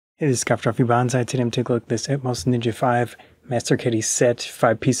Hey, this is Coffee Bonsai. Today I'm taking a look at this Atomos Ninja V Master Caddy set.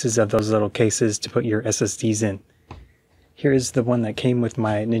 5 pieces of those little cases to put your SSDs in. Here is the one that came with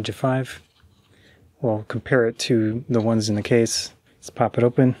my Ninja V. We'll compare it to the ones in the case. Let's pop it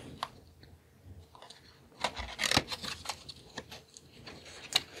open.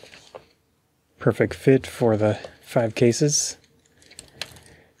 Perfect fit for the 5 cases.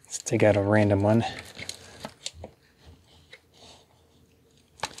 Let's take out a random one.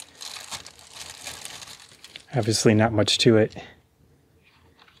 Obviously not much to it.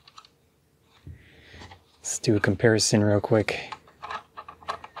 Let's do a comparison real quick.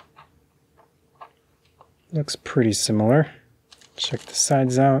 Looks pretty similar. Check the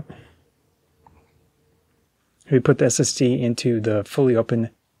sides out. We put the SSD into the fully open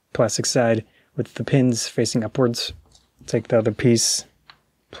plastic side with the pins facing upwards. Take the other piece,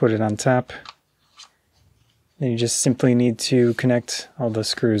 put it on top. Then you just simply need to connect all the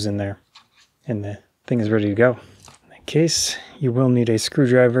screws in there, and the thing is ready to go. In that case, you will need a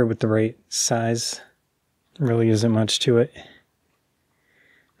screwdriver with the right size. There really isn't much to it.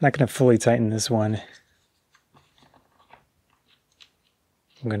 I'm not going to fully tighten this one.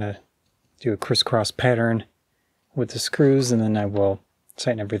 I'm going to do a crisscross pattern with the screws, and then I will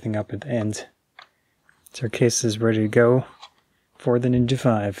tighten everything up at the end. So our case is ready to go for the Ninja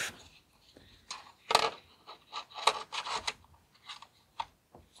V.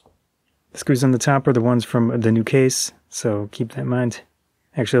 The screws on the top are the ones from the new case, so keep that in mind.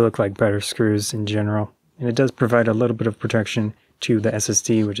 Actually look like better screws in general. And it does provide a little bit of protection to the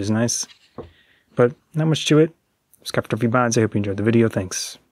SSD, which is nice. But not much to it. It's Coffee Bonsai. I hope you enjoyed the video. Thanks.